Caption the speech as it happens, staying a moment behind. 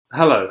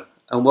Hello,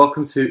 and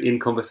welcome to In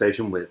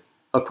Conversation With,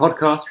 a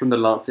podcast from the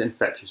Lancet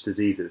Infectious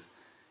Diseases.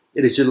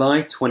 It is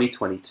July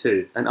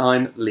 2022, and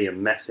I'm Liam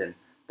Messin.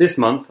 This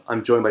month,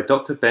 I'm joined by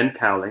Dr. Ben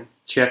Cowling,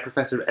 Chair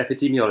Professor of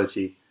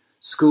Epidemiology,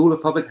 School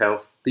of Public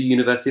Health, the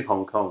University of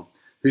Hong Kong,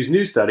 whose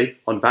new study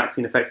on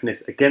vaccine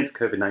effectiveness against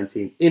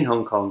COVID-19 in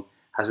Hong Kong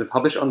has been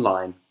published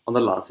online on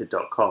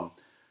thelancet.com.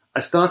 I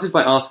started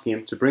by asking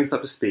him to bring us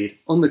up to speed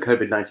on the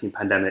COVID-19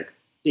 pandemic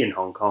in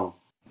Hong Kong.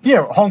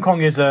 Yeah, Hong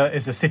Kong is a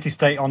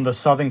city-state on the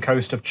southern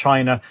coast of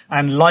China.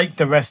 And like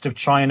the rest of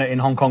China, in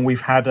Hong Kong, we've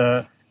had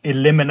a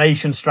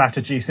elimination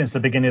strategy since the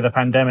beginning of the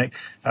pandemic,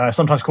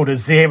 sometimes called a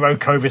zero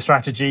COVID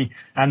strategy,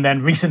 and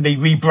then recently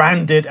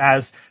rebranded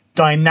as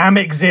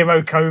dynamic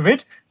zero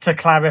COVID to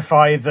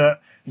clarify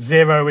that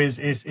zero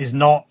is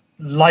not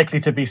likely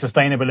to be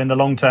sustainable in the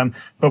long term,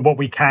 but what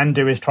we can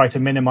do is try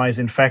to minimize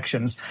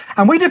infections.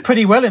 And we did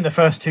pretty well in the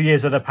first 2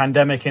 years of the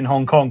pandemic in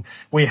Hong Kong.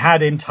 We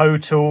had in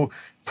total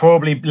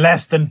probably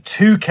less than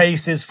 2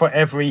 cases for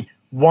every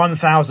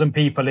 1,000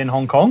 people in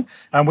Hong Kong.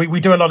 And we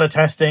do a lot of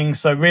testing.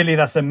 So really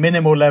that's a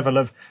minimal level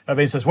of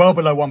incidence, well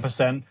below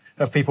 1%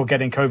 of people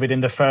getting COVID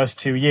in the first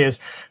 2 years.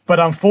 But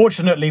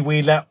unfortunately,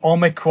 we let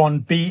Omicron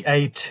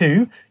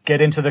BA.2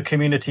 get into the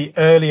community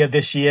earlier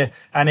this year,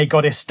 and it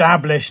got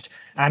established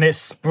and it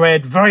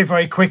spread very,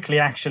 very quickly,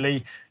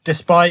 actually.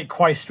 Despite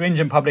quite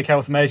stringent public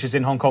health measures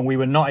in Hong Kong, we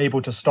were not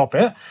able to stop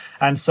it.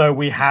 And so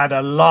we had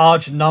a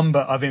large number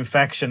of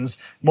infections,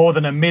 more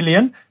than 1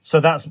 million. So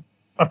that's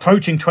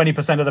approaching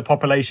 20% of the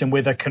population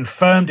with a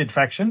confirmed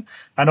infection,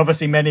 and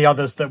obviously many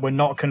others that were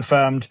not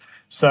confirmed.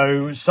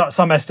 So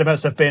some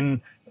estimates have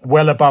been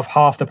well above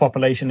half the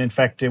population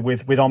infected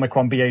with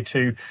Omicron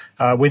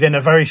BA.2 within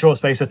a very short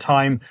space of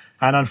time.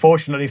 And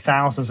unfortunately,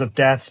 thousands of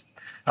deaths,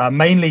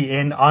 mainly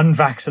in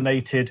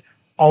unvaccinated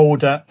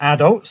older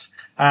adults.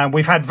 And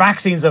we've had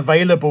vaccines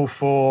available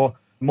for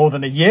more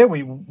than a year.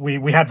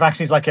 We had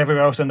vaccines like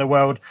everywhere else in the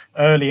world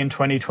early in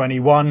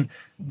 2021.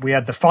 We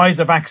had the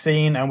Pfizer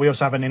vaccine, and we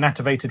also have an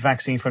inactivated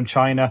vaccine from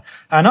China.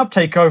 And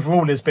uptake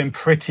overall has been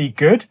pretty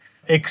good,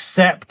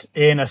 except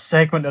in a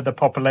segment of the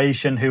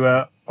population who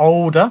are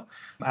older.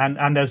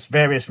 And there's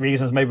various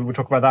reasons. Maybe we'll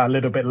talk about that a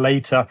little bit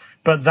later.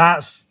 But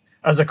that's,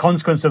 as a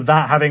consequence of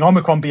that, having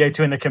Omicron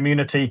BA.2 in the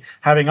community,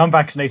 having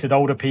unvaccinated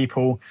older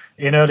people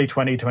in early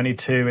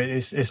 2022,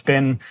 it's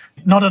been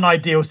not an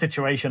ideal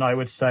situation, I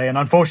would say. And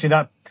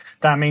unfortunately,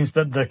 that means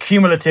that the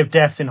cumulative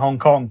deaths in Hong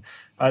Kong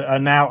are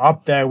now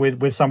up there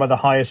with some of the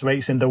highest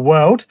rates in the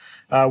world,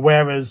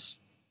 whereas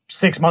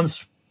 6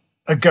 months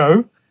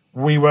ago,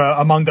 we were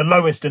among the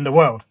lowest in the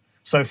world.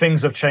 So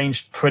things have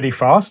changed pretty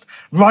fast.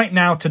 Right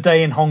now,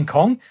 today in Hong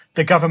Kong,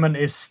 the government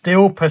is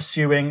still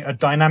pursuing a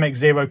dynamic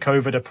zero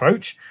COVID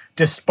approach,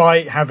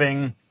 despite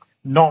having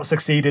not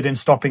succeeded in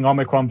stopping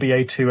Omicron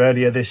BA.2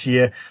 earlier this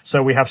year.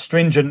 So we have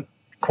stringent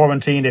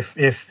quarantine. If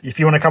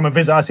you want to come and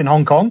visit us in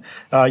Hong Kong,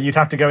 you'd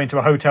have to go into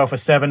a hotel for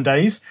 7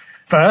 days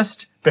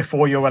first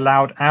before you're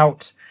allowed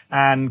out.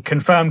 And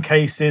confirmed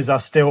cases are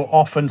still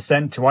often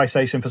sent to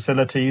isolation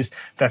facilities.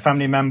 Their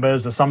family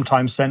members are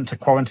sometimes sent to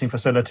quarantine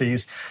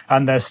facilities.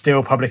 And there's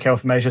still public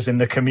health measures in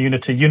the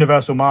community.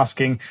 Universal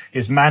masking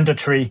is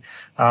mandatory,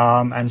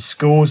 and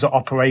schools are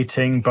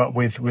operating, but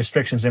with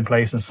restrictions in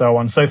place and so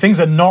on. So things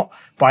are not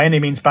by any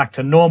means back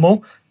to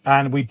normal.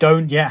 And we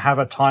don't yet have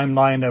a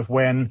timeline of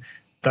when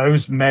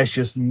those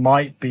measures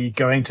might be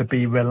going to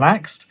be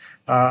relaxed.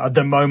 At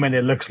the moment,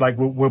 it looks like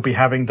we'll be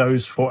having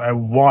those for a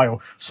while.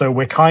 So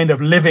we're kind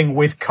of living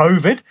with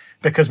COVID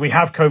because we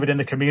have COVID in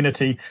the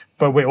community,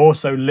 but we're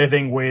also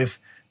living with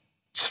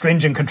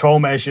stringent control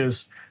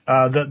measures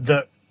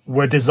that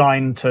were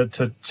designed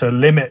to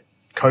limit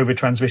COVID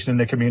transmission in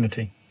the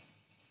community.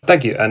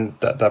 Thank you. And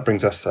that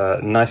brings us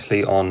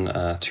nicely on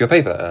to your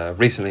paper,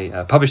 recently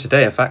published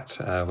today, in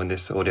fact, when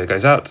this audio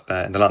goes out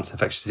in the Lancet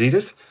Infectious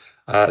Diseases.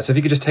 So if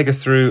you could just take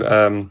us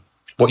through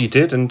what you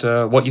did and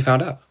what you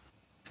found out.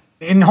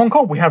 In Hong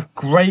Kong, we have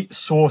great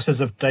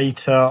sources of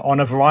data on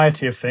a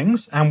variety of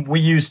things, and we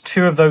use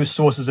 2 of those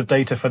sources of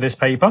data for this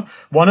paper.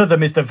 One of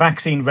them is the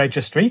vaccine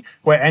registry,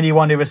 where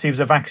anyone who receives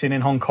a vaccine in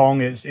Hong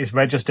Kong is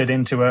registered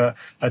into a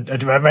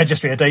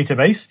registry, a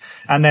database.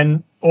 And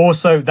then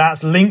also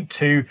that's linked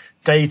to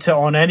data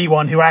on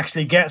anyone who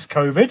actually gets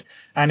COVID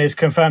and is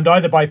confirmed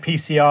either by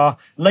PCR.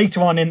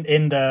 Later on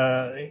in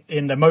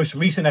the most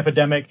recent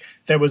epidemic,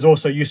 there was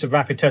also use of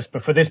rapid tests.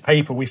 But for this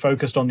paper, we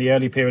focused on the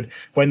early period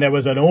when there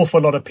was an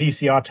awful lot of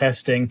PCR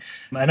testing,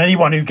 and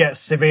anyone who gets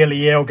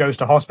severely ill goes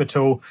to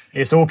hospital.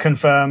 It's all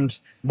confirmed.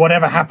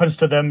 Whatever happens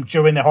to them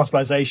during their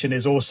hospitalization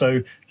is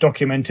also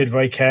documented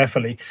very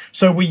carefully.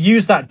 So we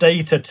use that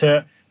data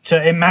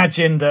to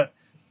imagine that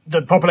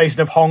the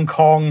population of Hong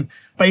Kong,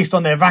 based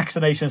on their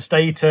vaccination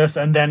status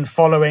and then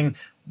following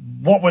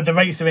what were the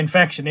rates of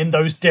infection in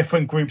those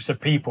different groups of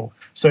people.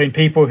 So in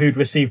people who'd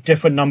received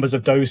different numbers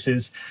of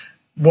doses,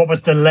 what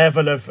was the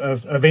level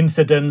of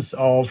incidence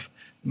of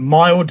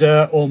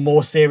milder or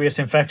more serious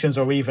infections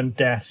or even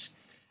deaths?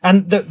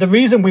 And the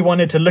reason we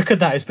wanted to look at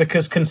that is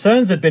because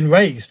concerns had been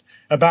raised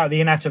about the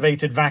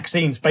inactivated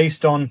vaccines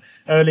based on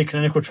early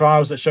clinical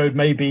trials that showed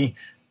maybe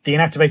the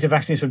inactivated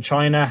vaccines from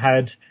China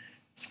had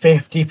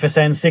 50%,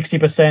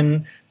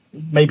 60%,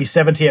 maybe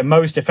 70 at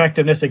most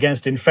effectiveness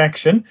against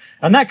infection.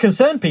 And that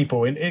concerned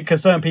people. It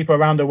concerned people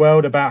around the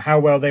world about how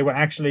well they were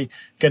actually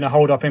going to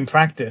hold up in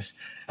practice.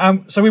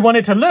 So we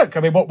wanted to look,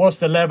 what's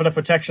the level of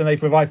protection they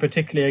provide,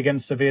 particularly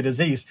against severe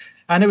disease?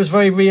 And it was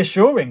very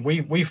reassuring.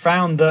 We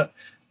found that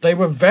they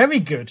were very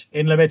good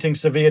in limiting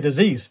severe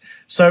disease.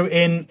 So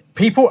in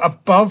people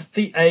above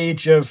the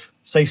age of,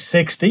 say,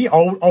 60,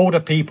 older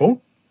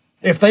people,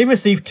 if they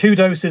received 2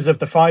 doses of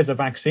the Pfizer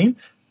vaccine,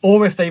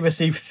 or if they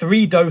received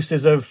 3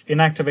 doses of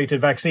inactivated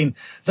vaccine,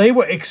 they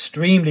were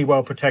extremely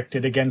well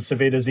protected against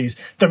severe disease.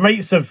 The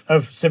rates of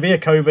severe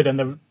COVID and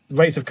the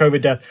rates of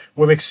COVID death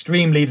were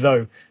extremely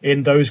low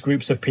in those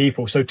groups of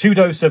people. So 2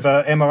 doses of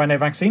mRNA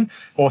vaccine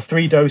or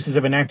 3 doses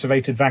of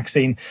inactivated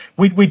vaccine.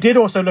 We did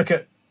also look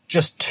at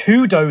just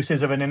 2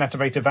 doses of an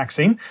inactivated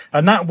vaccine,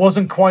 and that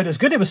wasn't quite as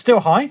good. It was still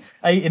high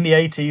in the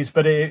 80s,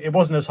 but it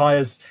wasn't as high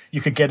as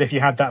you could get if you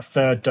had that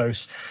 3rd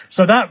dose.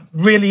 So that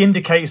really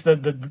indicates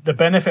that the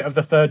benefit of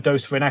the 3rd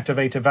dose for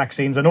inactivated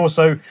vaccines, and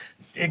also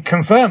it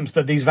confirms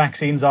that these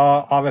vaccines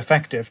are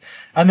effective.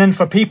 And then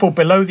for people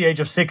below the age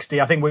of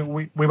 60, I think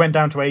we went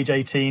down to age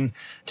 18,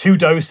 2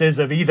 doses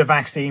of either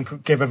vaccine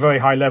give a very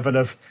high level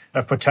of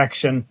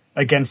protection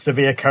against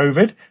severe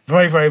COVID.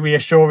 Very, very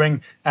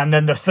reassuring. And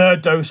then the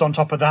 3rd dose on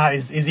top of that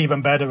is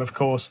even better, of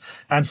course.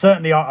 And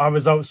certainly our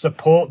results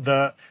support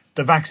the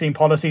vaccine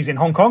policies in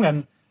Hong Kong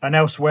and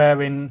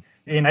elsewhere in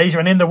Asia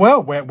and in the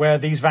world where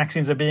these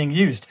vaccines are being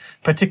used,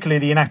 particularly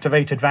the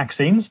inactivated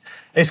vaccines.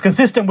 It's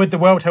consistent with the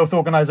World Health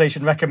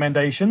Organization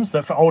recommendations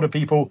that for older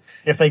people,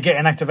 if they get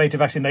inactivated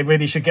vaccine, they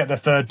really should get the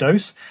 3rd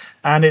dose.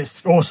 And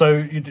it's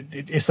also,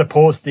 it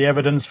supports the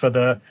evidence for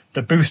the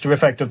booster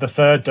effect of the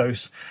 3rd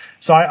dose.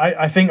 So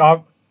I think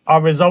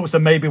our results are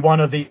maybe one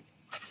of the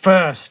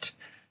first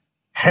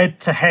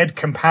head-to-head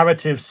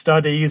comparative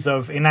studies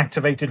of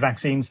inactivated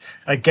vaccines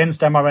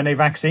against mRNA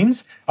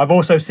vaccines. I've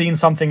also seen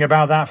something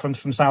about that from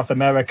South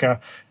America,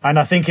 and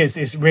I think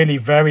it's really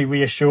very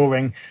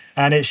reassuring,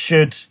 and it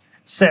should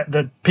set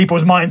the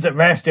people's minds at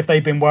rest if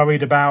they've been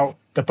worried about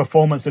the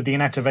performance of the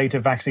inactivated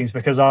vaccines,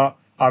 because our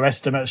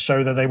estimates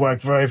show that they work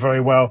very,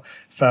 very well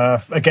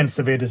against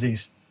severe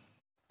disease.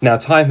 Now,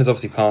 time has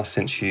obviously passed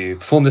since you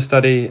performed the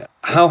study.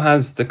 How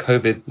has the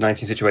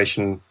COVID-19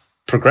 situation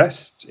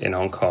progressed in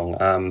Hong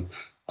Kong?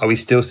 Are we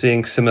still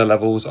seeing similar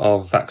levels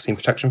of vaccine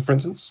protection, for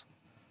instance?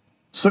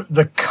 So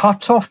the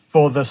cutoff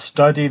for the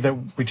study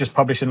that we just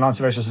published in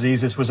Lancet Infectious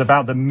Diseases was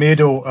about the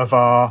middle of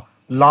our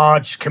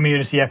large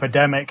community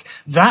epidemic.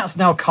 That's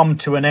now come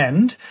to an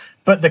end,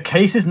 but the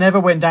cases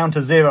never went down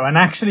to 0. And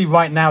actually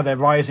right now they're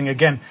rising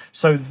again.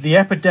 So the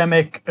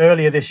epidemic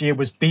earlier this year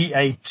was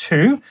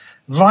BA2.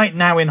 Right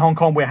now in Hong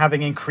Kong, we're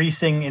having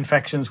increasing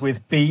infections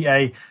with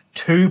BA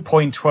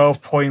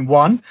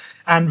 2.12.1.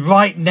 And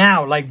right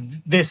now, like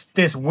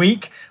this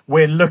week,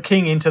 we're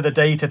looking into the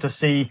data to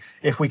see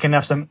if we can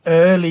have some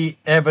early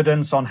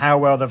evidence on how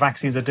well the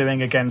vaccines are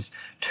doing against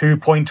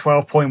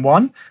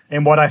 2.12.1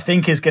 in what I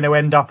think is going to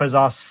end up as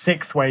our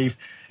 6th wave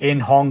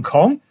in Hong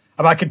Kong.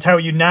 And I can tell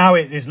you now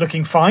it is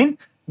looking fine,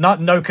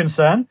 no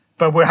concern.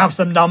 But we'll have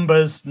some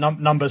numbers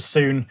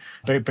soon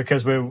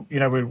because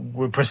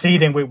we're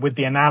proceeding with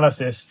the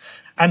analysis.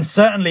 And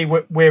certainly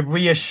we're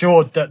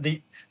reassured that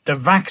the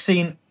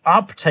vaccine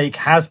uptake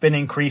has been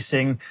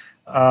increasing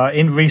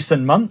in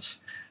recent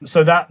months.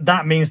 So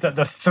that means that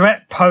the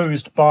threat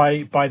posed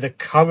by the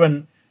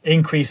current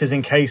increases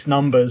in case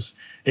numbers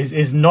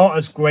is not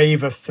as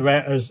grave a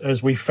threat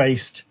as we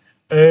faced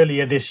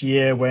earlier this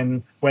year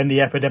when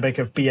the epidemic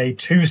of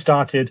BA2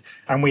 started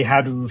and we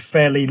had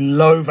fairly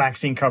low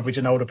vaccine coverage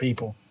in older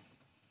people.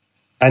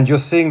 And you're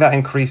seeing that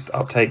increased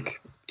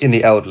uptake in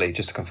the elderly,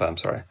 just to confirm,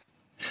 sorry.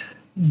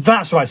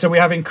 That's right. So we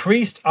have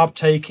increased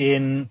uptake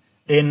in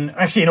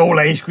all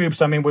age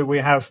groups. I mean, we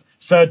have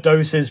 3rd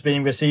doses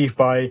being received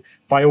by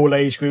all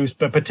age groups,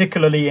 but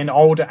particularly in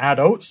older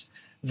adults,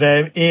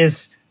 there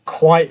is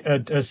quite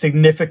a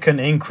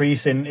significant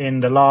increase in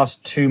the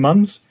last 2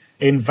 months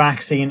in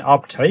vaccine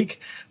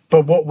uptake.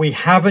 But what we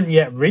haven't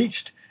yet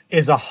reached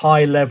is a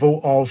high level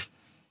of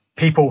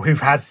people who've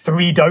had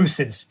 3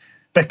 doses.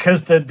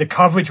 Because the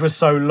coverage was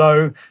so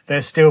low,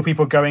 there's still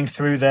people going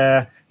through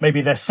maybe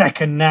their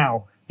 2nd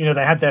now.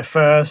 They had their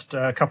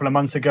 1st a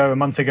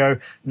month ago.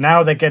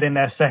 Now they're getting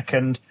their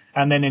 2nd.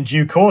 And then in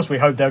due course, we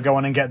hope they'll go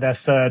on and get their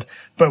 3rd.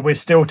 But we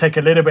still take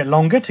a little bit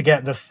longer to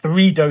get the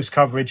 3-dose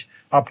coverage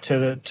up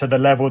to the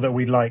level that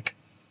we'd like.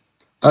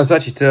 I was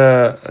actually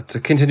to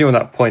continue on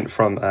that point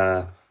from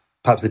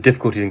perhaps the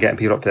difficulties in getting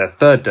people up to their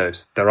 3rd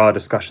dose. There are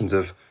discussions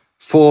of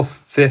 4th,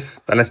 5th,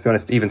 and let's be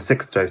honest, even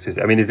 6th doses.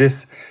 I mean,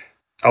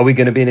 are we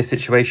going to be in a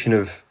situation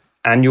of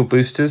annual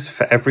boosters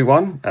for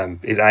everyone?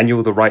 Is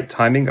annual the right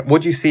timing?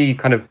 What do you see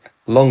kind of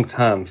long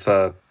term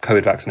for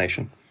COVID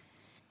vaccination?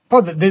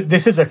 Well,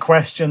 this is a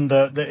question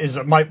that is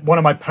one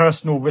of my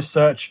personal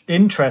research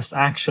interests,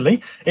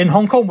 actually. In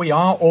Hong Kong, we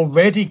are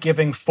already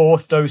giving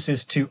 4th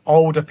doses to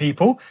older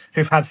people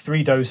who've had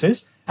 3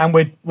 doses. And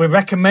we're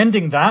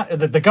recommending that,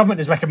 the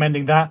government is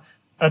recommending that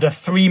at a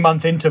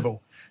 3-month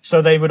interval.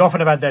 So they would often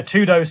have had their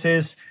 2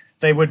 doses.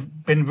 They would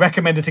have been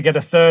recommended to get a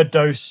 3rd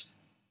dose,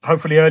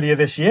 hopefully earlier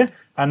this year.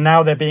 And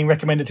now they're being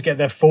recommended to get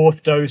their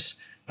 4th dose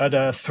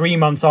at 3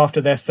 months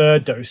after their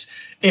 3rd dose.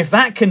 If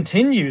that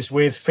continues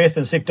with 5th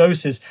and 6th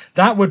doses,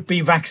 that would be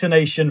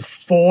vaccination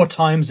 4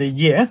 times a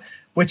year,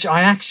 which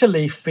I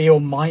actually feel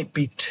might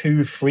be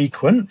too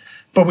frequent,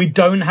 but we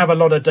don't have a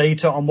lot of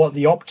data on what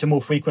the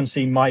optimal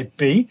frequency might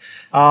be.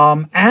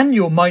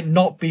 Annual might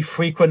not be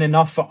frequent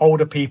enough for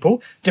older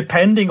people,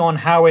 depending on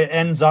how it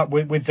ends up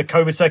with the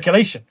COVID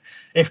circulation.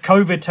 If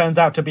COVID turns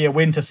out to be a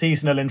winter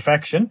seasonal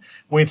infection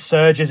with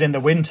surges in the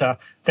winter,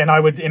 then I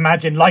would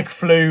imagine, like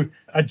flu,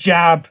 a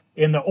jab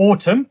in the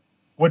autumn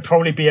would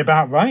probably be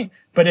about right.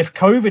 But if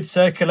COVID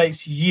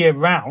circulates year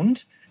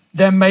round,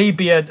 there may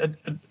be a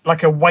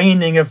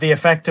waning of the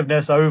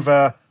effectiveness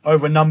over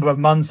a number of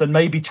months, and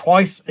maybe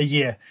twice a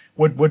year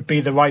would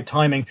be the right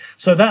timing.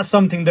 So that's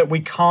something that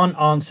we can't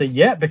answer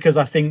yet, because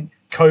I think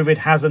COVID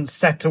hasn't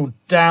settled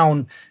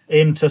down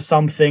into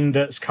something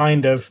that's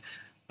kind of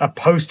a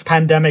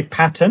post-pandemic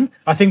pattern.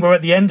 I think we're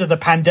at the end of the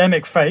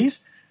pandemic phase,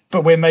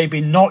 but we're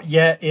maybe not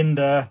yet in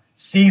the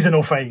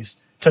seasonal phase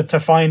to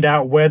find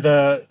out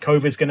whether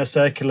COVID is going to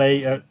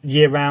circulate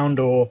year round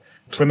or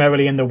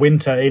primarily in the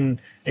winter in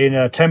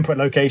temperate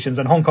locations.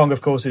 And Hong Kong,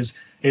 of course, is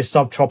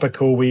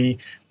subtropical. We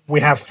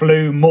have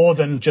flu more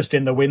than just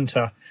in the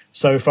winter.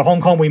 So for Hong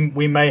Kong,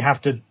 we may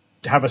have to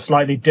have a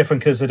slightly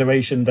different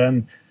consideration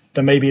than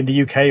maybe in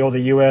the UK or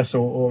the US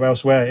or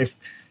elsewhere.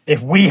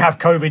 If we have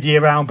COVID year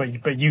round,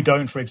 but you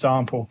don't, for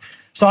example.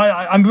 So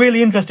I'm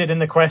really interested in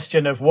the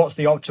question of what's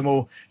the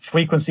optimal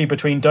frequency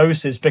between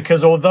doses,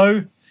 because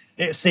although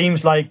it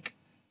seems like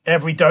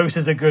every dose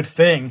is a good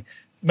thing,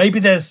 maybe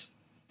there's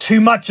too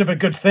much of a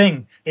good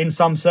thing in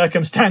some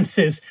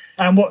circumstances.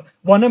 And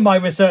one of my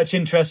research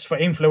interests for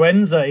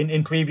influenza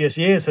in previous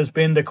years has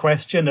been the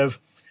question of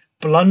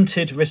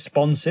blunted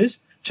responses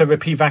to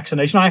repeat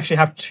vaccination. I actually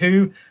have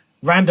 2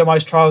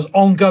 randomized trials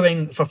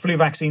ongoing for flu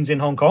vaccines in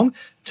Hong Kong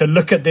to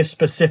look at this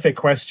specific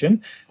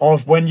question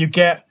of when you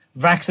get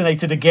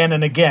vaccinated again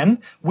and again,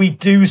 we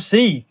do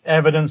see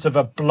evidence of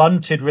a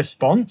blunted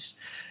response.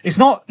 It's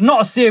not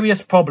a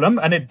serious problem,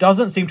 and it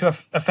doesn't seem to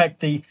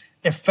affect the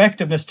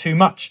effectiveness too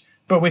much.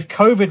 But with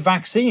COVID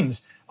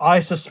vaccines,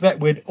 I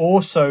suspect we'd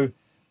also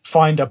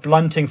find a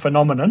blunting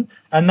phenomenon,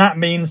 and that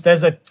means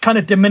there's a kind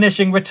of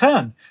diminishing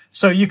return.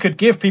 So you could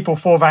give people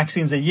 4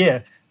 vaccines a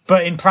year,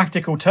 but in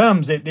practical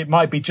terms, it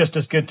might be just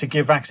as good to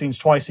give vaccines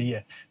twice a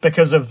year,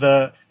 because of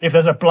if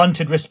there's a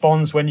blunted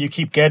response when you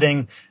keep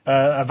getting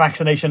a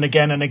vaccination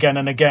again and again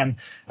and again.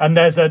 And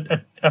there's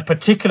a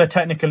particular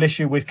technical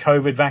issue with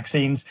COVID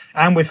vaccines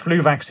and with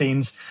flu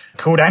vaccines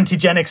called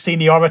antigenic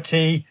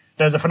seniority.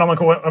 There's a phenomenon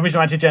called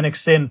original antigenic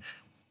sin.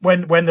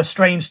 When the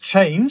strains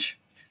change,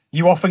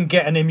 you often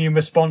get an immune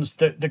response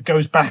that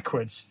goes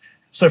backwards.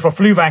 So for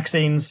flu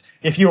vaccines,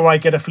 if you or I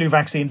get a flu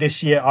vaccine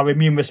this year, our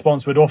immune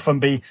response would often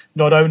be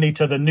not only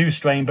to the new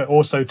strain, but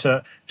also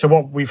to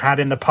what we've had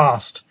in the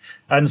past.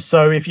 And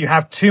so if you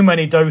have too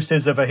many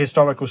doses of a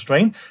historical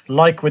strain,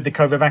 like with the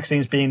COVID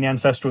vaccines being the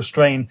ancestral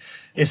strain,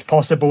 it's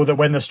possible that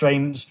when the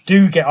strains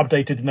do get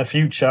updated in the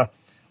future,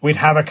 we'd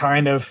have a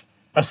kind of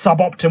a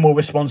suboptimal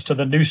response to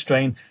the new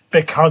strain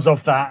because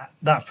of that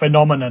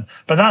phenomenon.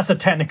 But that's a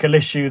technical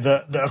issue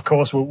that of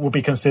course will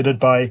be considered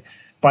by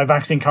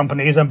vaccine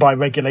companies and by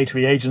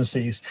regulatory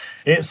agencies.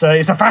 It's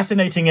a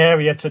fascinating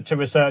area to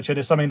research. It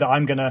is something that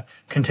I'm going to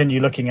continue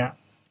looking at.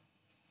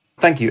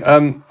 Thank you.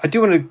 I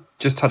do want to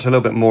just touch a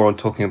little bit more on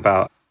talking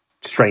about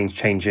strains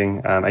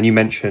changing. And you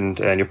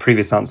mentioned in your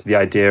previous answer the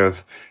idea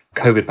of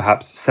COVID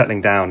perhaps settling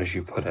down, as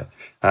you put it.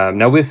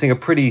 Now we're seeing a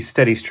pretty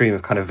steady stream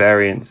of kind of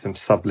variants and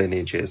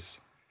sublineages.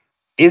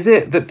 Is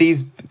it that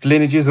these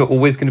lineages are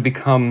always going to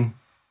become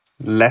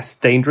less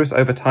dangerous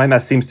over time,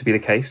 as seems to be the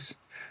case?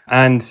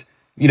 And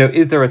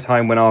is there a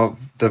time when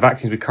the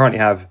vaccines we currently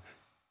have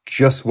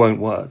just won't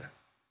work?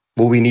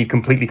 Will we need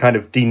completely kind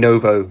of de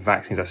novo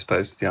vaccines, I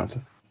suppose, is the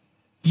answer?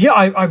 Yeah,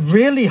 I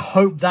really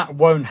hope that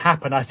won't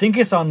happen. I think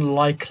it's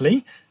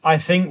unlikely. I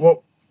think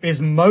what is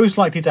most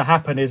likely to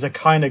happen is a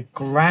kind of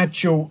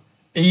gradual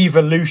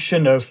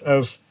evolution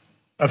of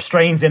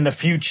strains in the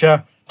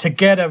future to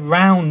get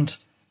around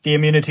the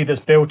immunity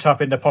that's built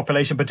up in the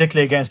population,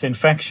 particularly against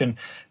infection.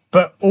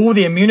 But all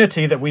the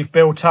immunity that we've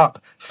built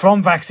up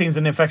from vaccines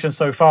and infections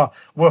so far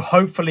will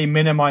hopefully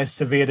minimize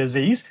severe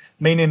disease,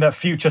 meaning that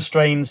future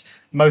strains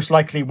most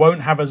likely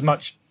won't have as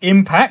much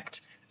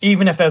impact,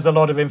 even if there's a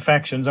lot of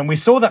infections. And we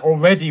saw that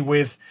already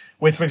with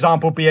for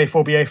example,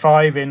 BA4,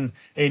 BA5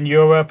 in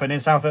Europe and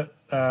in South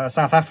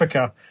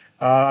Africa.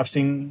 I've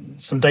seen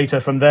some data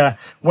from there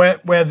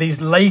where these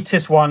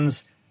latest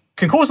ones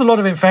can cause a lot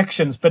of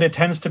infections, but it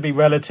tends to be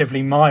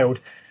relatively mild.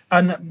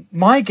 And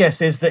my guess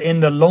is that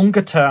in the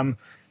longer term,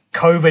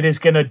 COVID is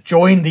going to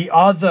join the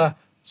other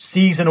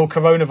seasonal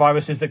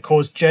coronaviruses that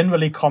cause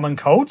generally common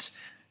colds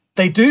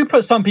They do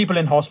put some people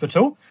in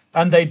hospital,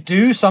 and they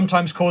do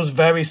sometimes cause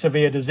very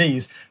severe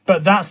disease,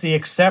 but that's the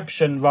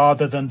exception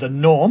rather than the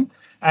norm.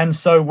 And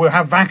so we'll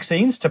have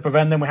vaccines to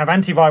prevent them. We have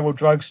antiviral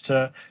drugs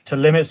to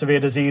limit severe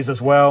disease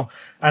as well.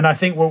 And I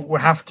think we'll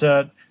have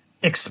to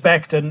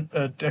expect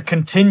a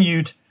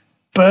continued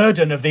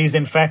burden of these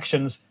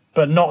infections,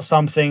 but not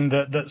something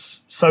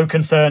that's so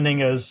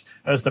concerning as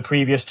the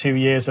previous 2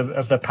 years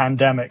of the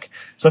pandemic.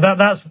 So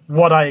that's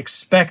what I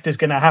expect is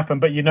going to happen.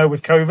 But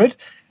with COVID,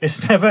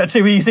 it's never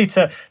too easy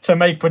to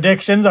make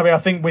predictions. I mean, I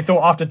think we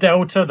thought after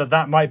Delta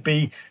that might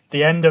be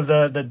the end of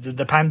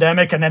the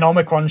pandemic, and then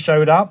Omicron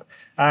showed up.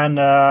 And,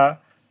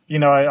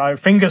 I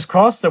fingers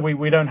crossed that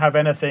we don't have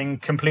anything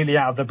completely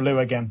out of the blue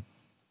again.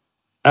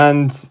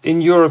 And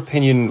in your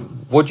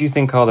opinion, what do you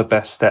think are the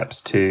best steps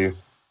to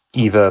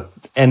either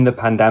end the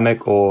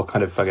pandemic or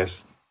kind of, I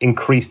guess,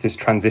 increase this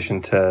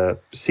transition to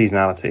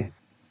seasonality?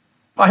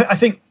 I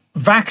think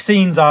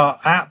vaccines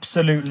are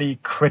absolutely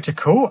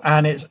critical,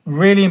 and it's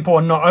really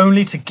important not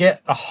only to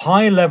get a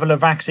high level of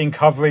vaccine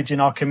coverage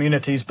in our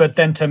communities, but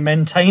then to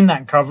maintain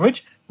that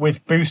coverage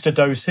with booster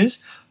doses.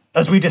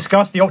 As we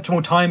discussed, the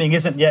optimal timing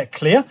isn't yet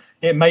clear.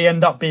 It may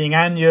end up being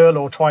annual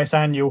or twice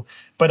annual.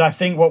 But I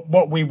think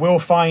what we will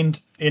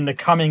find in the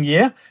coming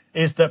year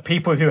is that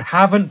people who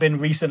haven't been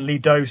recently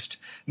dosed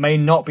may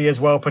not be as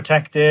well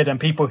protected,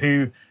 and people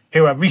who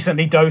are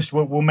recently dosed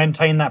will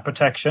maintain that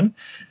protection.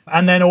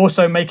 And then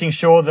also making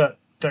sure that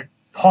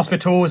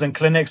hospitals and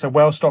clinics are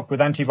well stocked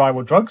with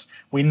antiviral drugs.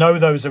 We know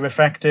those are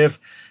effective.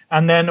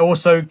 And then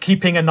also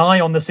keeping an eye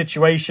on the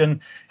situation,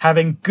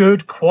 having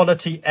good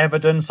quality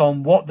evidence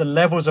on what the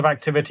levels of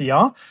activity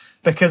are.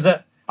 Because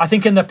I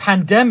think in the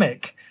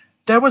pandemic,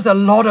 there was a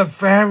lot of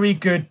very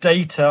good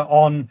data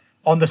on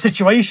the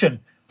situation.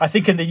 I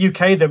think in the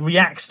UK, the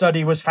REACT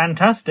study was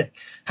fantastic,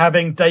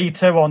 having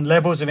data on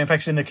levels of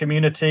infection in the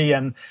community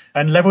and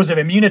levels of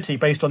immunity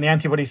based on the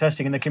antibody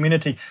testing in the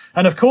community.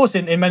 And of course,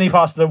 in many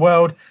parts of the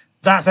world,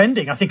 that's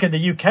ending. I think in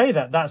the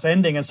UK that's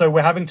ending. And so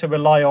we're having to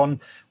rely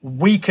on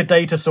weaker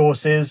data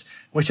sources,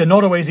 which are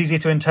not always easy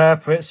to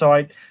interpret. So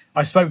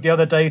I spoke the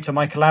other day to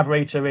my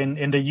collaborator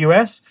in the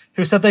US,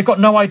 who said they've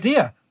got no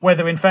idea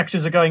whether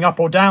infections are going up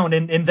or down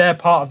in their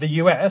part of the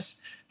US,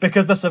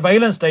 because the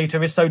surveillance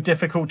data is so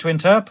difficult to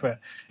interpret.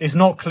 It's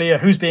not clear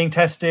who's being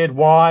tested,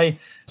 why.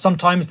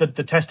 Sometimes the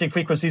testing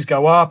frequencies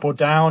go up or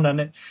down,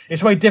 and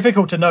it's very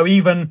difficult to know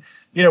even,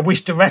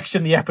 which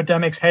direction the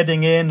epidemic's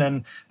heading in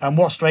and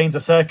what strains are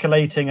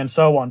circulating and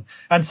so on.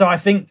 And so I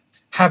think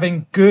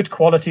having good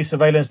quality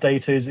surveillance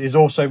data is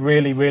also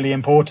really, really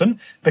important,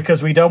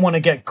 because we don't want to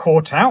get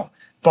caught out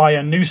by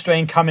a new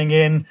strain coming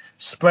in,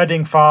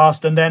 spreading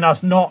fast, and then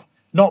us not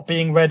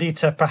being ready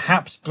to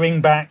perhaps bring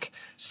back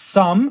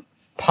some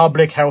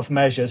public health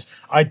measures.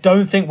 I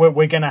don't think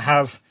we're going to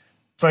have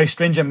very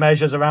stringent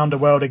measures around the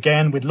world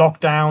again with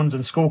lockdowns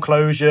and school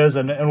closures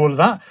and all of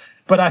that.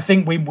 But I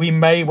think we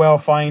may well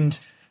find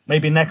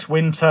maybe next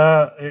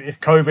winter,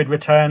 if COVID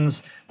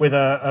returns with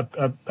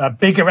a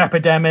bigger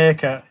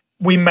epidemic,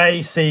 we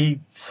may see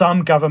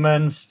some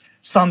governments,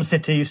 some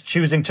cities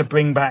choosing to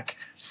bring back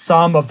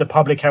some of the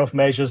public health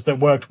measures that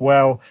worked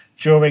well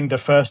during the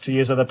first 2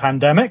 years of the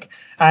pandemic.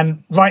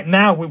 And right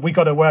now, we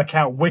got to work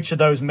out which of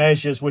those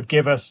measures would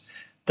give us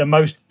the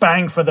most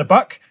bang for the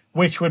buck,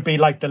 which would be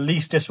like the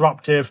least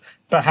disruptive,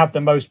 but have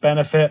the most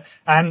benefit.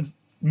 And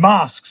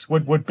masks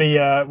would be,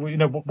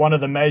 one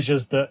of the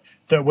measures that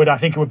would, I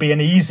think it would be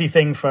an easy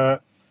thing for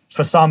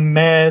some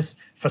mayors,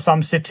 for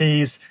some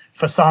cities,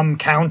 for some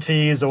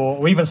counties,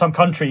 or even some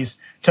countries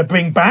to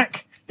bring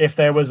back if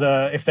there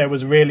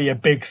was really a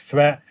big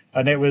threat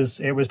and it was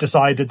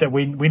decided that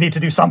we need to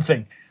do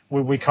something.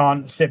 We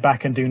can't sit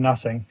back and do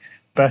nothing.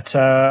 But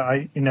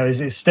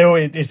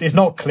it's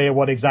not clear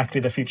what exactly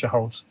the future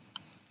holds.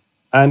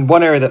 And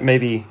one area that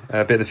maybe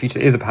a bit of the future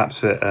is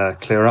perhaps a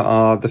bit clearer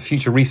are the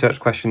future research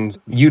questions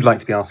you'd like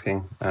to be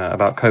asking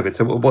about COVID.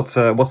 So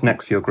what's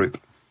next for your group?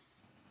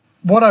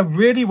 What I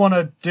really want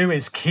to do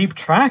is keep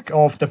track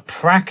of the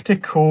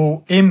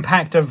practical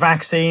impact of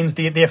vaccines,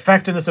 the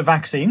effectiveness of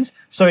vaccines.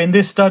 So in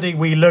this study,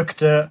 we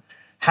looked at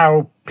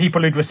how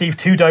people who'd received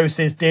 2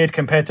 doses did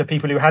compared to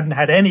people who hadn't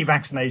had any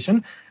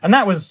vaccination. And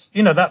that was,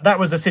 that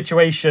was a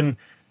situation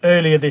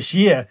earlier this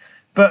year.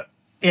 But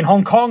in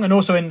Hong Kong and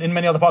also in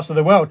many other parts of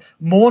the world,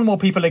 more and more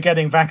people are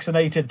getting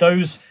vaccinated.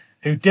 Those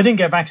who didn't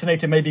get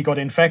vaccinated maybe got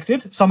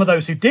infected. Some of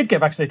those who did get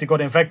vaccinated got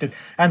infected.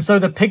 And so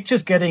the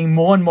picture's getting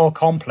more and more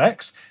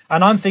complex.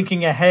 And I'm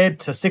thinking ahead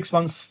to 6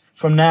 months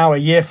from now, a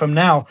year from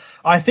now,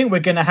 I think we're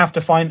going to have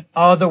to find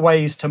other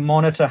ways to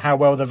monitor how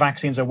well the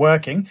vaccines are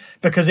working,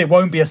 because it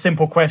won't be a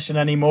simple question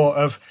anymore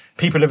of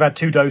people who've had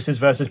 2 doses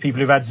versus people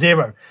who've had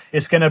 0.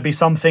 It's going to be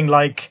something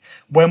like,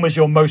 when was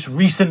your most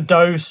recent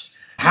dose?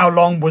 How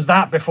long was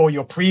that before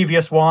your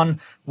previous one?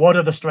 What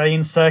are the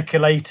strains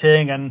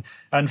circulating?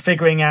 And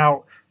figuring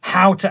out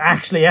how to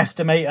actually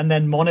estimate and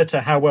then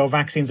monitor how well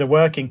vaccines are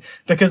working,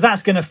 because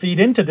that's going to feed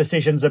into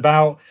decisions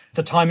about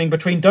the timing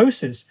between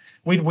doses.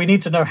 we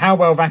need to know how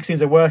well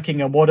vaccines are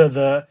working and what are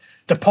the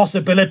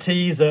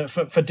possibilities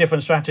for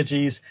different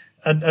strategies,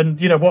 and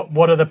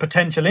what are the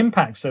potential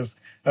impacts of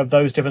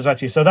those different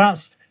strategies. So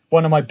that's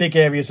one of my big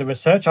areas of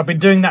research. I've been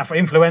doing that for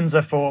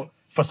influenza for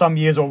some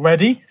years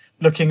already,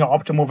 looking at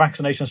optimal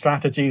vaccination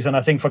strategies. And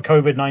I think for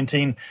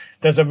COVID-19,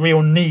 there's a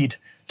real need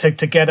to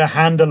get a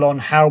handle on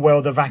how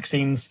well the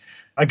vaccines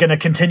are going to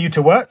continue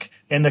to work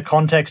in the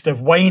context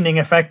of waning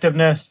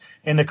effectiveness,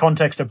 in the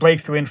context of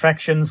breakthrough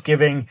infections,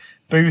 giving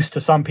boost to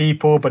some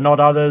people but not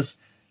others,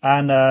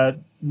 and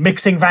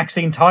mixing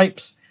vaccine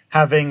types,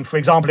 having, for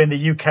example, in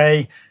the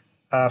UK,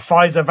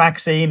 Pfizer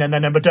vaccine and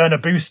then a Moderna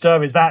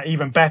booster. Is that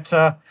even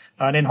better?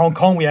 And in Hong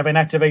Kong, we have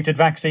inactivated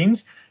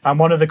vaccines. And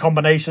one of the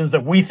combinations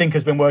that we think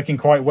has been working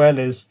quite well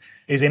is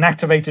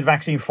inactivated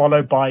vaccine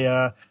followed by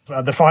the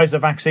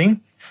Pfizer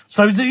vaccine.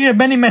 So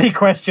many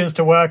questions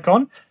to work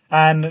on,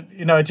 and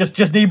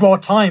just need more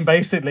time.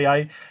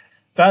 Basically,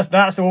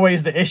 that's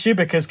always the issue,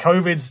 because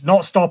COVID's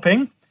not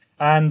stopping,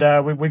 and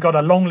we've got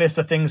a long list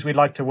of things we'd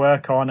like to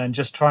work on, and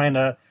just trying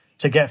to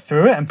get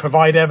through it and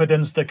provide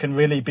evidence that can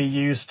really be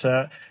used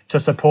to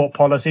support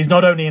policies,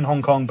 not only in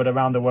Hong Kong, but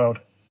around the world.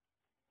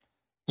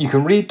 You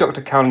can read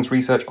Dr. Cowling's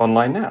research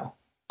online now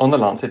on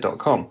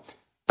thelancet.com.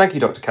 Thank you,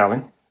 Dr.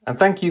 Cowling, and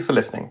thank you for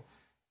listening.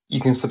 You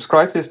can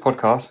subscribe to this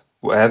podcast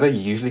wherever you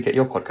usually get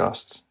your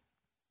podcasts.